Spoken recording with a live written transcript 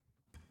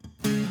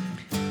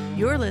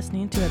You're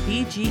listening to a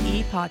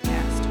BGE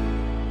podcast.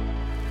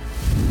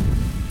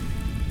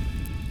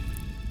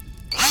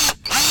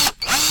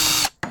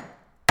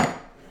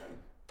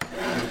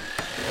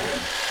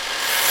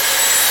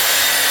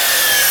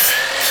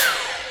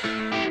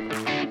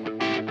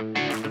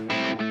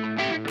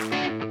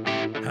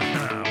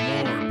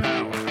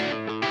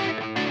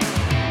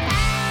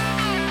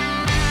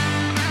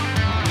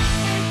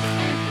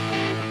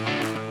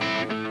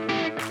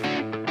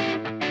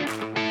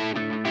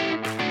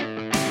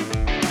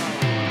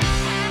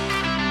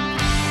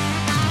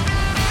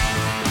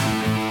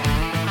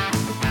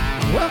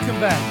 Welcome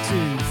back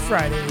to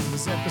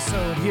Friday's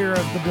episode here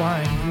of the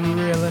Blind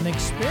Grilling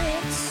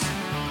Experience.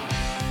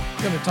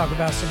 Going to talk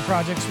about some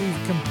projects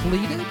we've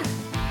completed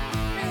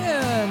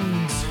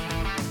and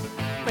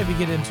maybe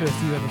get into a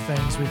few other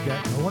things we've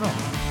got going on.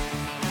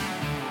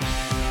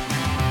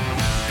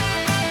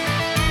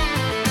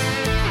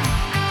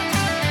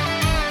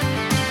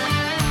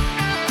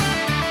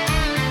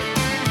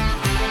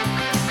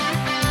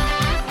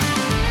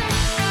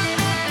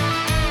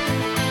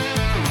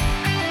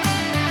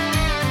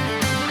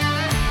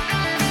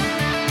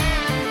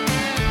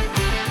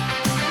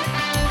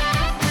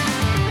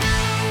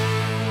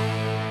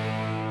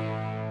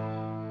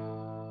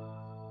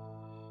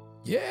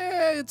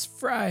 Yeah, it's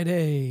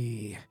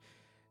Friday,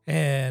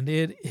 and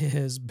it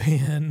has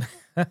been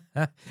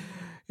kind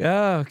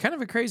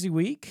of a crazy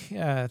week.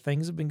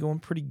 Things have been going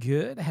pretty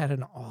good. Had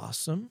an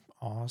awesome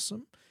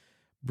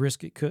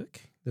brisket cook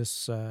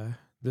this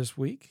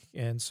week,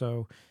 and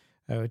so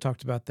we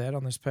talked about that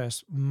on this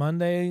past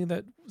Monday.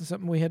 That was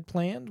something we had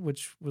planned,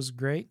 which was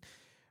great.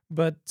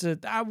 But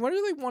I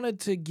really wanted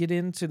to get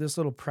into this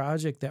little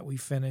project that we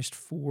finished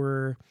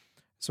for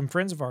some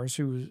friends of ours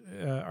who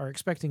are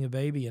expecting a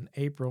baby in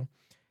April,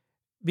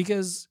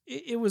 because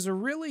it was a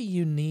really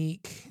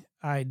unique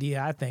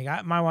idea, I think.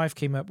 My wife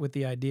came up with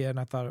the idea, and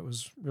I thought it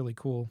was really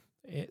cool.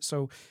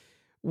 So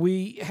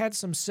we had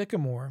some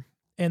sycamore,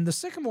 and the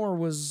sycamore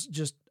was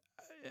just,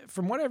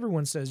 from what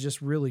everyone says,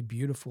 just really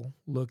beautiful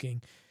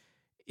looking.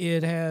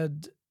 It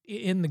had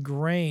in the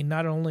grain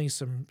not only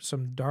some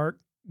dark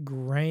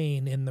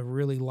grain in the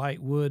really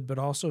light wood, but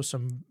also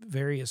some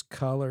various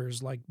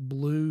colors like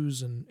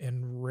blues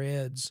and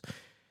reds.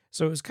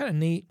 So it was kind of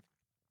neat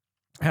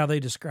how they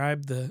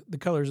described the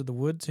colors of the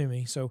wood to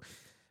me. So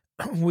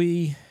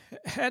we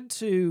had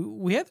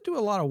to do a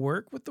lot of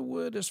work with the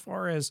wood as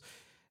far as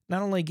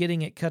not only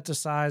getting it cut to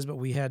size, but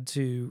we had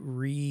to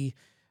resaw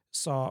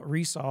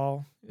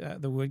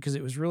the wood because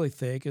it was really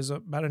thick. It was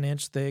about an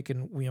inch thick,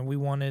 and we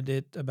wanted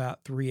it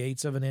about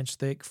 3/8 of an inch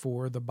thick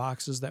for the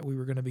boxes that we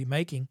were going to be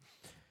making.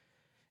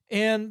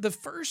 And the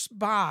first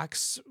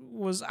box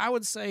was, I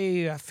would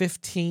say,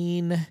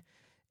 15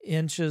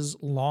 inches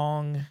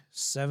long,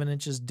 7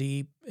 inches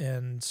deep,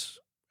 and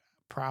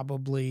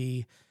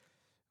probably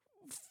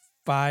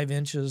 5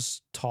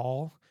 inches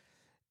tall.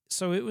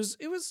 So it was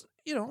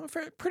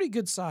a pretty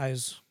good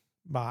size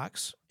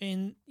box.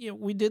 And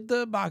we did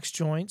the box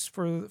joints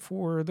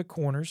for the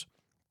corners,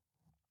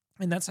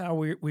 and that's how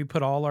we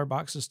put all our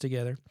boxes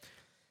together.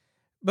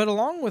 But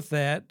along with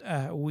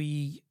that,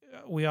 we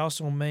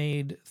also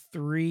made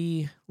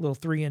 3 little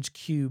 3-inch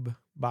cube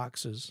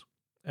boxes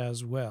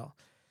as well.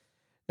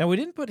 Now, we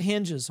didn't put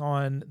hinges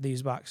on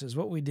these boxes.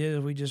 What we did is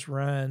we just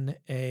run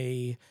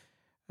a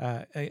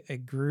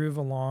groove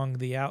along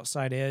the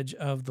outside edge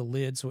of the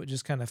lid, so it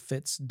just kind of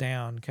fits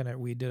down.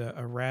 We did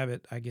a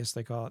rabbit, I guess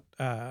they call it,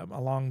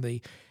 along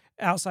the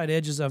outside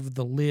edges of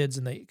the lids,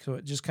 and so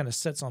it just kind of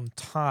sits on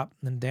top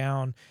and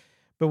down.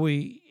 But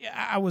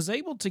I was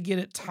able to get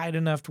it tight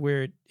enough to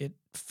where it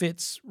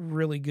fits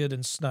really good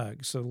and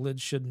snug, so the lid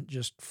shouldn't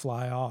just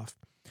fly off.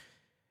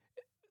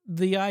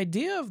 The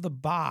idea of the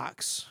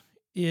box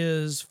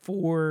is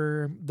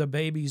for the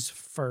baby's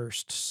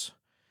firsts.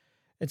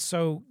 And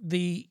so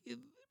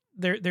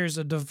there's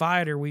a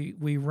divider.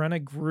 We run a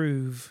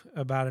groove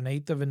about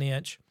 1/8 of an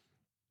inch,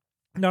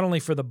 not only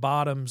for the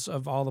bottoms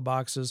of all the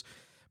boxes,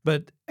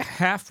 but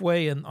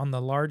halfway on the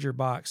larger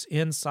box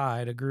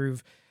inside, a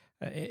groove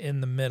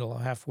in the middle,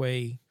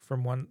 halfway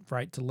from one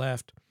right to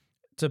left,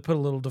 to put a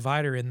little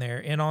divider in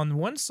there. And on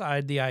one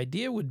side, the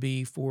idea would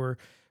be for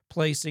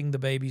placing the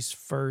baby's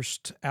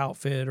first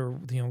outfit, or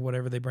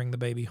whatever they bring the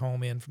baby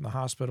home in from the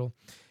hospital.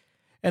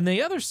 And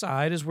the other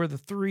side is where the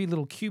 3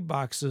 little cube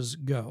boxes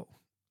go.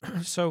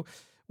 So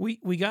we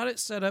got it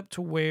set up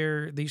to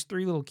where these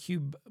 3 little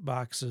cube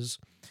boxes,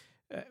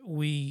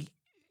 we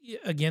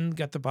again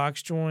got the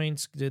box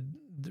joints, did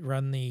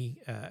run the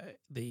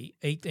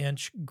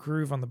 1/8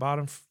 groove on the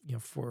bottom,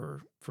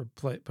 for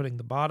putting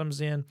the bottoms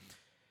in,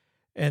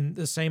 and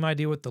the same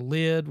idea with the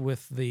lid,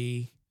 with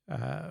the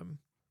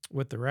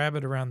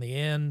rabbit around the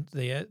end,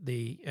 the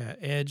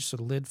edge, so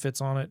the lid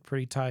fits on it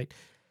pretty tight.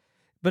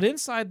 But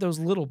inside those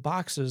little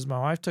boxes, my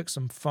wife took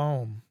some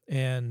foam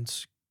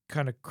and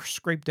kind of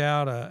scraped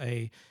out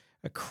a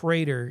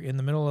crater in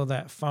the middle of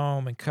that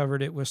foam and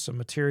covered it with some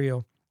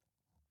material.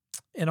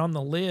 And on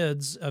the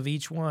lids of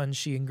each one,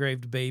 she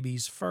engraved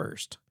babies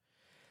first.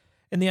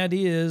 And the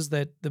idea is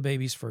that the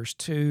baby's first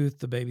tooth,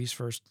 the baby's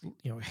first,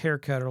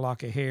 haircut or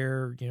lock of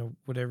hair,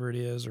 whatever it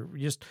is, or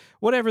just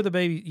whatever the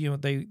baby,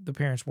 the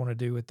parents want to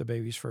do with the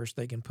baby's first,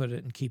 they can put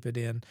it and keep it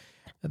in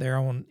their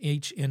own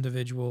each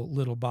individual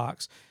little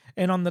box.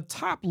 And on the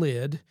top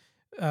lid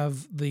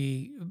of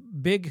the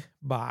big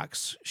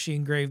box, she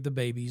engraved the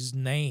baby's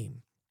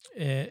name.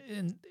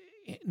 And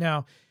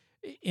now,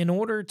 in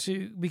order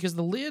to, because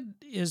the lid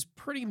is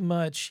pretty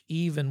much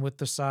even with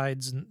the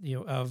sides,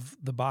 of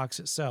the box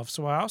itself.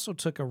 So I also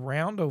took a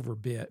round over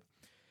bit,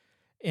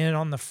 and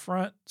on the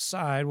front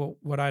side,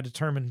 what I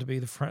determined to be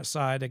the front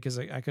side, because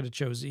I could have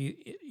chose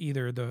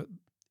either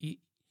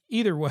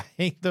way,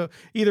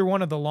 either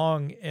one of the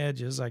long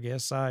edges, I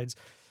guess, sides.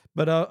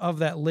 But of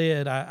that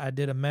lid, I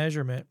did a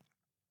measurement,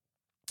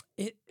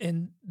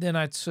 and then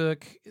I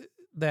took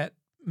that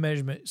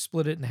measurement,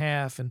 split it in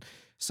half, and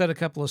set a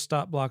couple of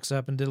stop blocks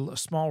up and did a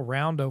small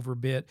round over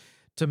bit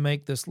to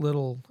make this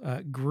little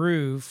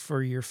groove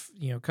for your,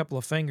 couple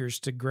of fingers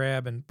to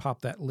grab and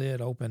pop that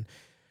lid open.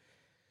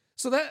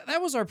 So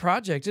that was our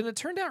project, and it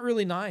turned out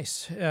really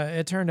nice.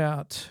 It turned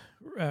out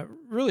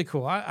really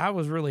cool. I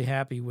was really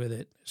happy with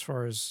it as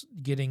far as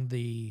getting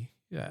the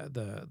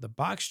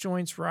box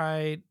joints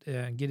right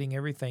and getting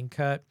everything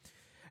cut.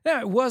 Now,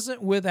 it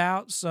wasn't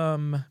without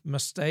some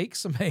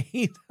mistakes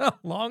made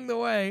along the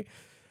way.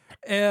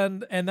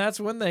 And that's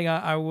one thing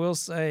I will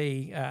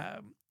say.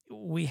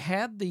 We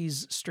had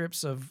these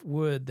strips of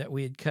wood that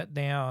we had cut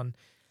down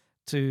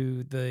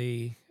to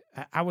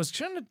I was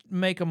trying to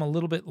make them a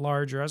little bit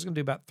larger. I was going to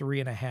do about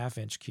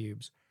 3.5-inch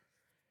cubes.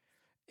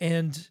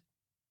 And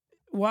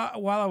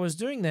while I was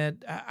doing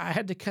that, I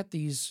had to cut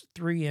these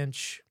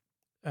 3-inch,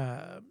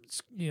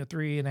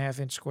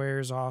 3.5-inch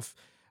squares off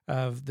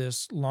of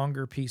this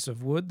longer piece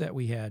of wood that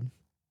we had.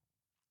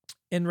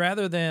 And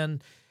rather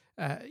than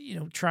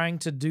trying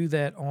to do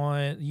that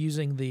on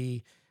using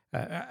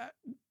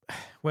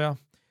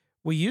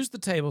we used the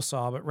table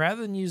saw, but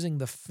rather than using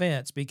the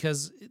fence,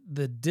 because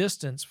the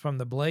distance from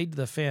the blade to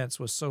the fence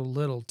was so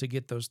little to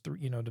get those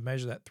to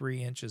measure that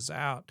 3 inches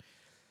out,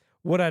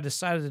 what I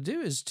decided to do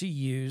is to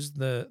use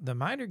the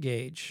miter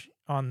gauge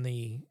on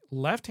the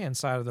left-hand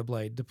side of the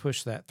blade to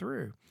push that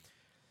through.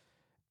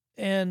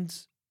 And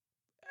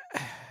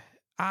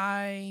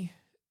I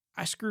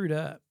screwed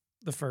up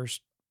the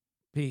first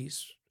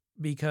piece,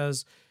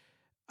 because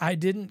I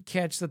didn't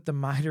catch that the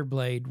miter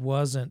blade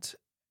wasn't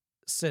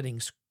sitting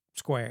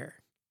square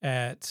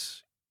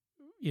at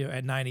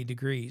 90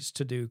 degrees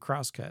to do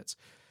crosscuts.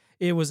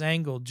 It was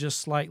angled just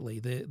slightly.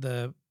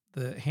 The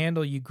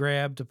handle you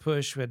grabbed to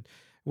push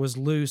was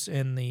loose,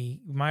 and the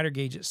miter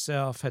gauge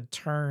itself had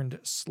turned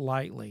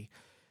slightly,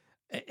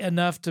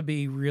 enough to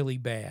be really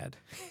bad.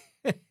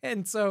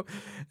 And so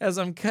as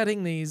I'm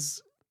cutting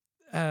these,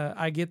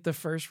 I get the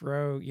first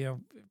row,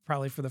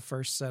 probably for the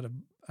first set of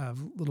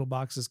little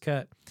boxes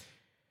cut.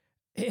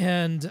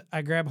 And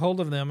I grab hold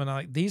of them, and I'm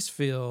like, these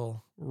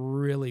feel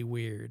really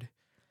weird.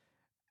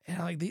 And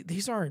I'm like,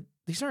 these aren't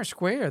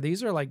square.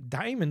 These are like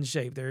diamond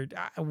shaped.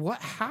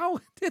 How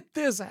did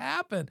this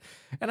happen?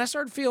 And I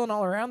started feeling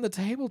all around the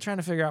table trying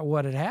to figure out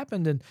what had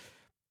happened. And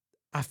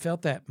I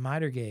felt that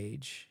miter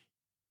gauge,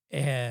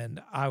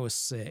 and I was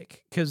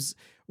sick, because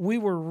we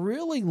were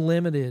really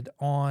limited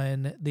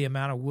on the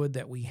amount of wood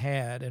that we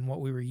had and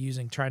what we were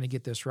using trying to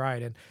get this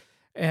right.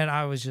 And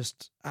I was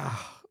just,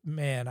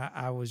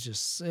 I was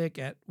just sick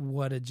at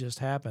what had just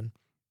happened.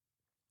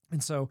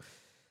 And so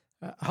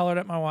I hollered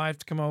at my wife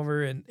to come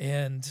over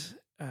and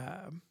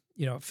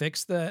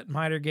fix the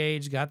miter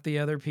gauge, got the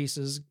other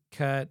pieces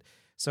cut.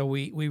 So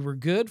we were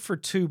good for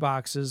 2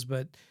 boxes,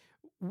 but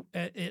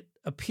it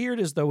appeared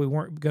as though we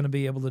weren't going to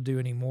be able to do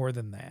any more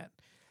than that.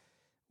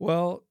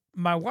 Well,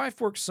 my wife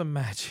worked some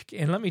magic,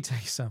 and let me tell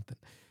you something.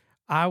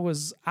 I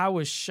was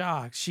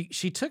shocked.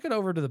 She took it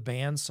over to the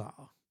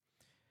bandsaw,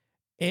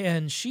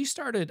 and she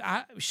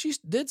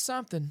did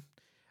something.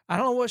 I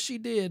don't know what she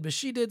did, but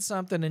she did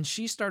something, and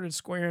she started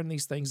squaring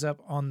these things up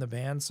on the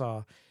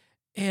bandsaw,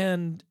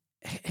 and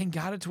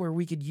got it to where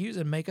we could use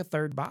and make a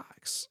third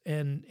box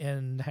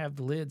and have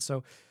the lid.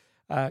 So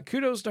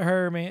kudos to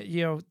her,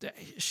 man.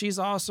 She's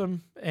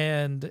awesome,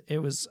 and I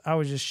was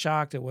just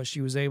shocked at what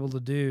she was able to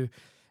do.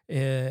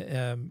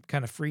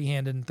 Kind of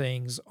freehanding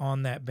things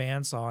on that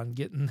bandsaw and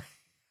getting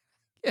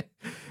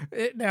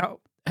it. Now,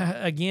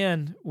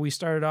 again, we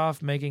started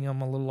off making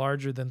them a little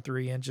larger than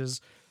 3 inches.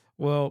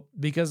 Well,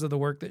 because of the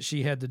work that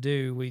she had to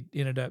do, we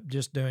ended up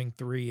just doing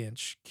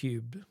 3-inch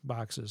cube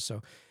boxes.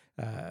 So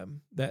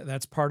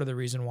that's part of the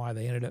reason why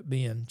they ended up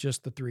being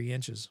just the 3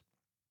 inches.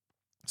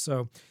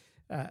 So,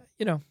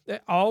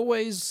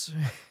 always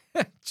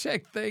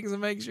check things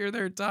and make sure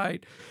they're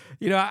tight.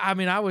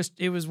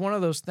 It was one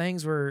of those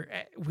things where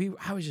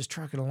I was just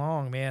trucking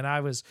along, man.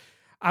 I was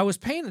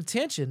paying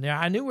attention. Now,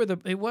 I knew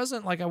it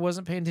wasn't like I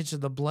wasn't paying attention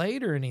to the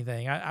blade or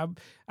anything. I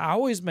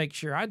always make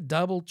sure I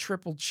double,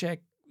 triple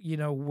check,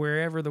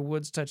 wherever the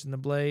wood's touching the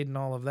blade and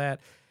all of that.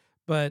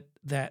 But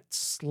that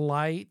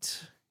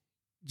slight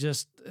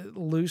just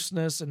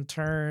looseness and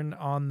turn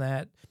on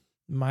that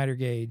miter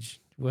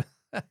gauge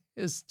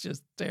is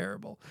just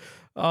terrible.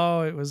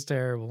 Oh, it was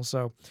terrible.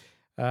 So,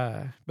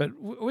 but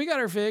we got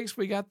her fixed.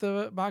 We got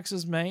the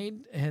boxes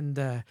made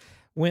and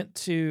went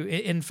to,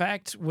 in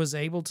fact, was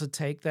able to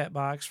take that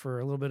box for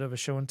a little bit of a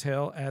show and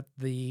tell at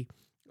the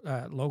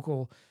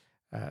local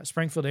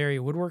Springfield Area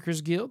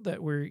Woodworkers Guild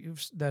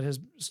that has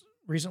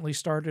recently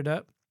started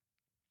up.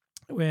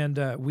 And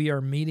we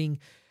are meeting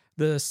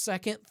the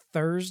second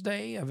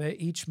Thursday of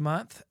each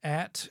month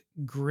at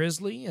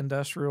Grizzly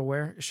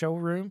Industrial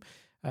Showroom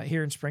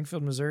here in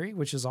Springfield, Missouri,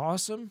 which is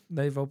awesome.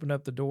 They've opened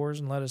up the doors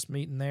and let us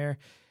meet in there.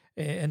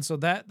 And so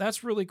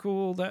that's really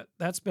cool.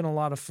 That's been a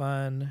lot of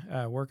fun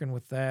working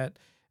with that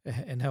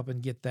and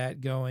helping get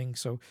that going.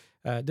 So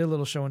did a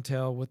little show and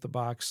tell with the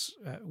box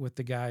with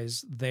the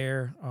guys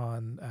there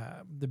on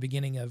the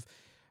beginning of,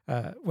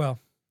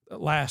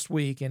 last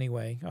week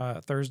anyway,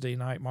 Thursday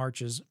night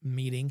March's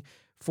meeting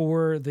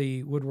for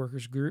the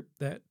woodworkers group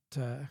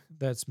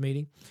that's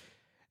meeting.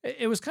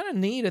 It was kind of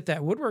neat at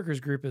that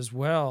woodworkers group as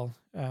well.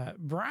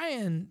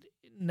 Brian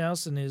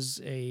Nelson is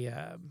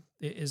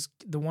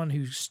the one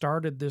who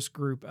started this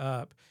group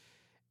up,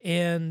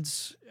 and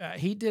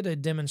he did a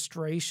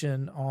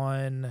demonstration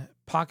on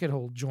pocket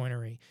hole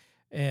joinery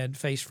and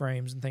face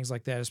frames and things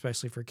like that,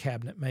 especially for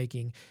cabinet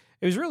making.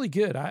 It was really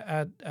good.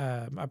 I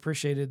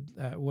appreciated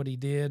what he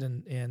did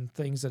and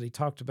things that he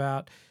talked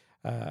about.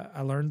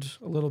 I learned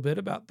a little bit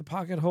about the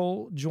pocket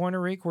hole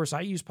joinery. Of course,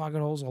 I use pocket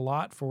holes a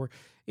lot for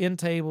end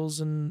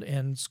tables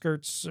and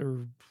skirts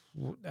or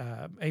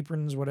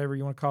aprons, whatever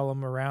you want to call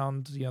them,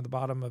 around the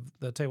bottom of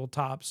the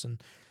tabletops,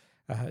 and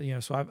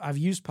so I've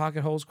used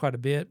pocket holes quite a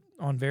bit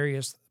on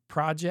various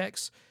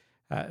projects.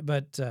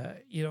 But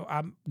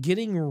I'm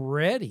getting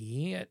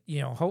ready,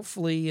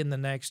 hopefully in the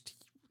next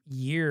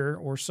year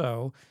or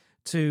so,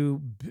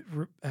 to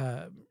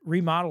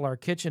remodel our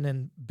kitchen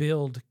and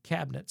build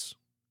cabinets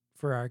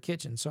for our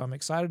kitchen. So I'm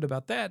excited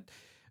about that.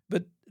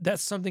 But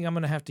that's something I'm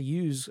going to have to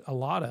use a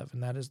lot of,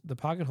 and that is the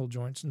pocket hole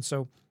joints. And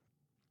so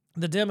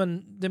the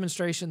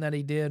demonstration that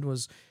he did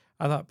was,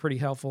 I thought, pretty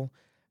helpful.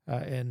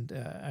 And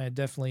I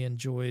definitely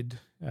enjoyed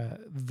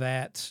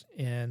that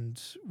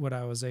and what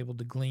I was able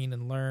to glean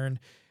and learn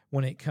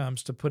when it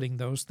comes to putting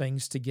those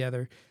things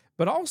together.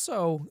 But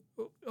also,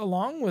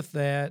 along with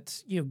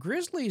that,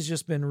 Grizzly's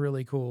just been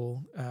really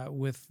cool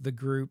with the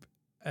group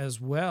as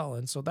well.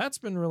 And so that's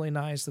been really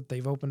nice that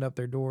they've opened up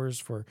their doors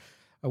for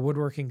a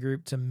woodworking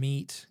group to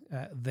meet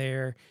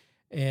there.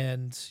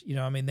 And,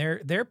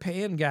 they're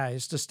paying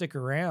guys to stick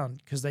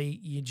around because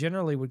you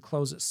generally would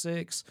close at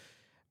 6,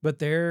 but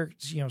they're,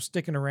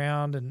 sticking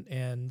around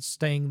and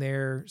staying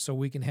there so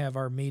we can have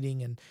our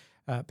meeting, and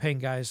paying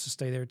guys to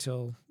stay there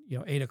till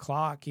 8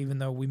 o'clock, even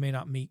though we may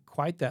not meet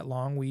quite that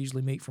long. We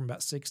usually meet from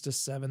about 6 to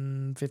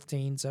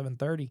 7:15,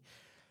 7:30.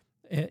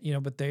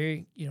 But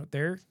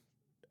they're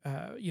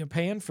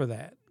paying for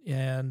that,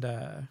 and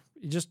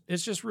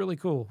it's just really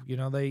cool.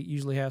 They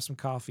usually have some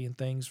coffee and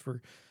things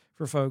for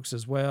folks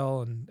as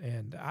well,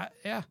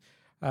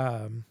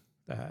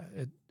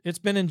 it's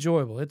been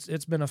enjoyable.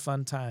 It's been a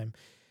fun time.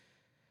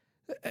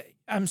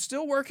 I'm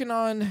still working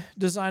on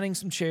designing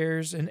some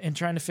chairs and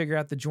trying to figure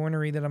out the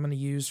joinery that I'm going to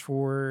use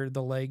for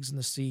the legs and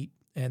the seat,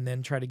 and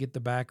then try to get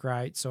the back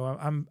right. So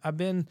I've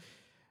been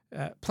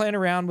playing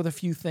around with a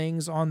few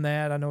things on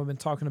that. I know I've been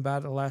talking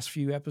about it the last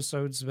few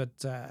episodes, but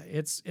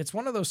it's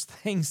one of those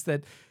things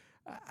that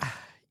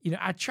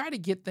I try to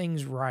get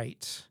things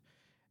right,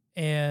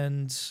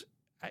 and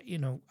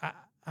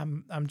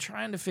I'm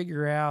trying to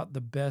figure out the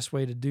best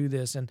way to do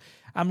this, and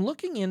I'm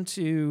looking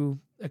into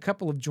a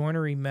couple of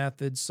joinery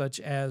methods, such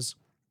as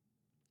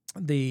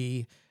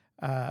the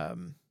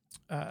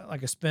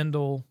like a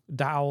spindle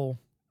dowel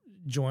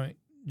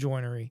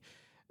joinery.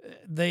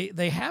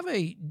 They have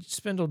a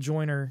spindle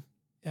joiner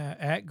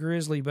at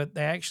Grizzly, but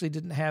they actually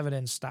didn't have it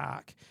in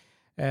stock,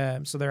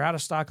 so they're out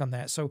of stock on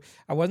that. So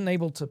I wasn't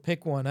able to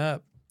pick one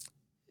up.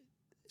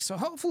 So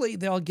hopefully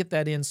they'll get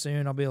that in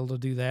soon. I'll be able to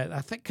do that.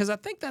 I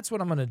think that's what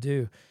I'm going to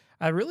do.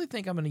 I really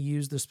think I'm going to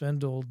use the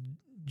spindle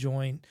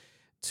joint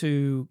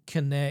to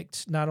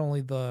connect not only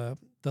the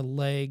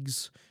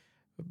legs,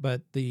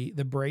 but the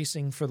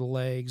bracing for the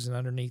legs and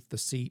underneath the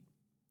seat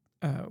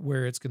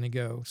where it's going to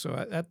go.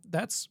 So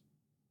that's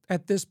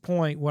at this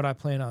point what I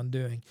plan on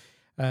doing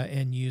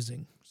and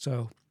using.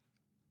 So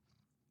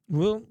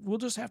we'll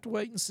just have to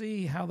wait and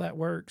see how that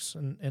works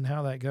and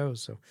how that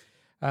goes. So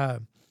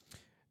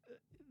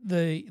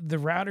the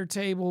router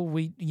table,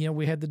 we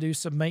had to do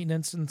some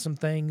maintenance and some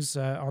things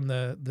on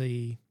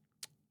the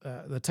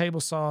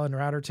table saw and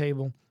router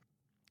table,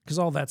 because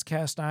all that's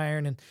cast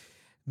iron, and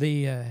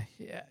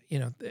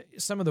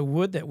some of the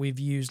wood that we've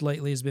used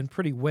lately has been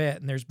pretty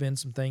wet, and there's been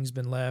some things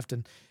been left,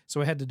 and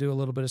so I had to do a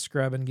little bit of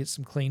scrubbing, get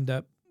some cleaned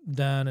up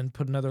done, and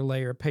put another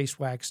layer of paste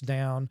wax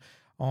down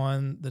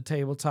on the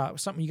tabletop.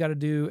 Something you got to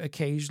do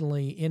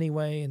occasionally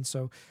anyway, and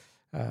so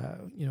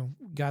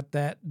got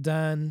that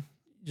done.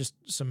 Just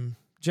some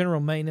general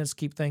maintenance,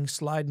 keep things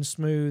sliding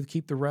smooth,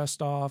 keep the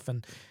rust off,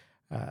 and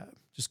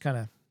just kind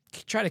of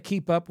try to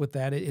keep up with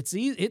that. It's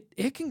easy.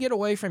 It can get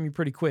away from you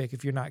pretty quick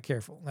if you're not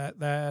careful.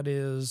 That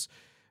is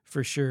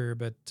for sure.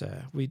 But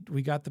we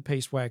got the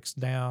paste wax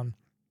down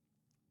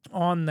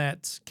on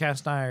that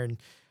cast iron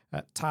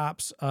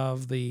tops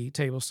of the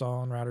table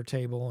saw and router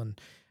table and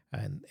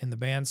the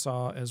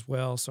bandsaw as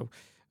well. So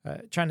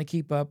trying to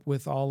keep up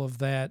with all of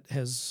that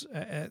has,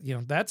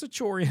 that's a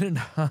chore in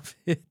and of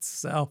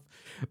itself,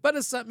 but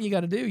it's something you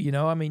got to do.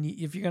 I mean,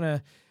 if you're going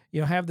to,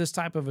 have this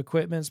type of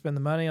equipment, spend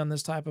the money on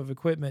this type of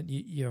equipment,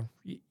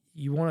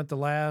 you want it to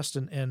last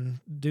and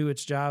do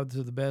its job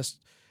to the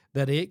best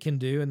that it can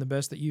do and the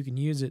best that you can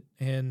use it.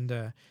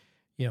 And,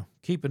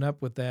 keeping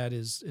up with that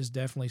is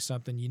definitely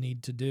something you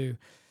need to do.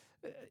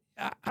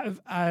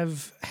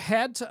 I've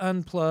had to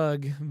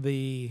unplug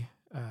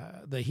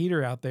the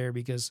heater out there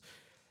because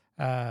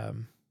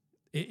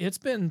it's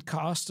been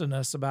costing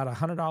us about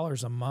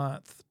 $100 a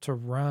month to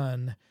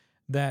run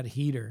that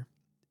heater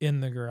in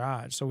the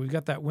garage. So we've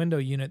got that window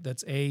unit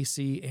that's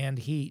AC and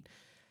heat,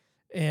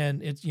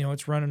 and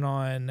it's running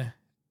on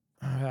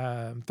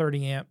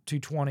 30 amp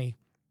 220,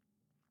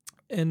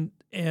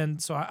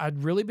 and so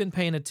I'd really been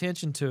paying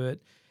attention to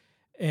it,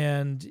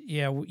 and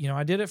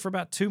I did it for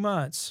about 2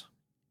 months,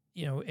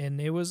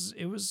 and it was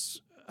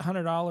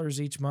 $100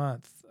 each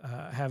month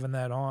having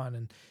that on.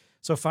 And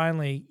so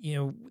finally,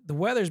 the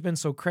weather's been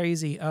so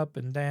crazy up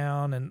and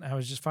down, and I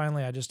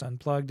just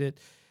unplugged it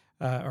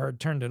or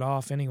turned it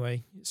off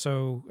anyway.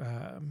 So,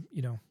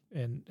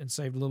 and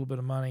saved a little bit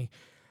of money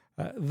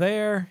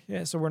there.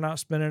 Yeah, so we're not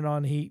spending it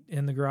on heat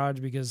in the garage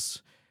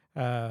because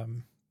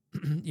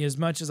as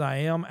much as I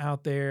am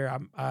out there,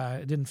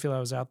 I didn't feel I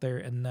was out there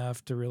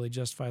enough to really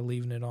justify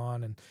leaving it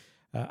on. And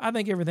I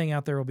think everything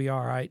out there will be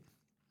all right.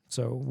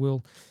 So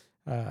we'll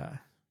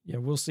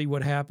see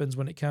what happens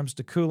when it comes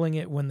to cooling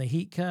it when the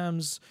heat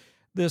comes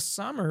this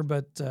summer.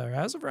 But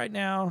as of right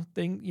now,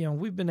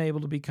 we've been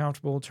able to be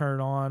comfortable, turn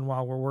it on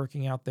while we're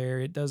working out there.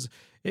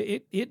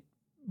 It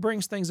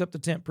brings things up to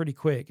temp pretty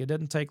quick. It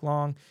doesn't take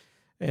long,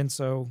 and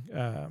so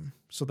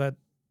that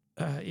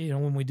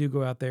when we do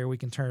go out there, we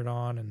can turn it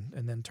on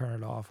and then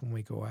turn it off when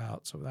we go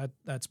out. So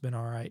that's been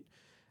all right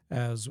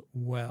as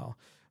well.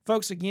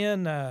 Folks,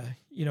 again,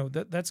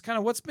 that's kind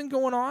of what's been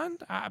going on.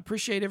 I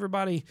appreciate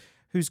everybody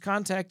who's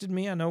contacted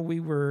me. I know we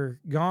were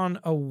gone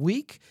a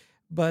week,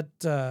 but,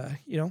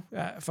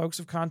 folks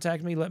have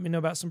contacted me, let me know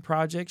about some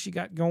projects you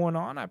got going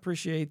on. I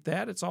appreciate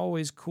that. It's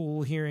always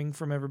cool hearing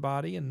from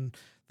everybody and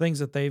things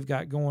that they've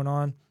got going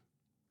on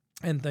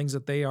and things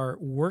that they are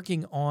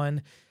working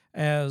on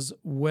as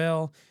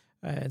well.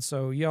 And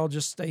so y'all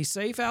just stay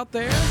safe out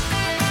there.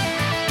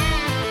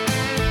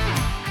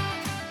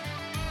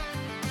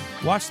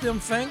 Watch them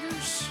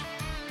fingers.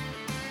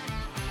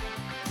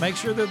 Make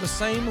sure they're the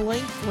same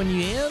length when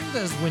you end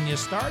as when you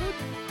started.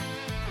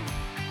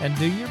 And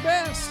do your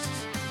best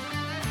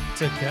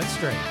to cut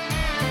straight.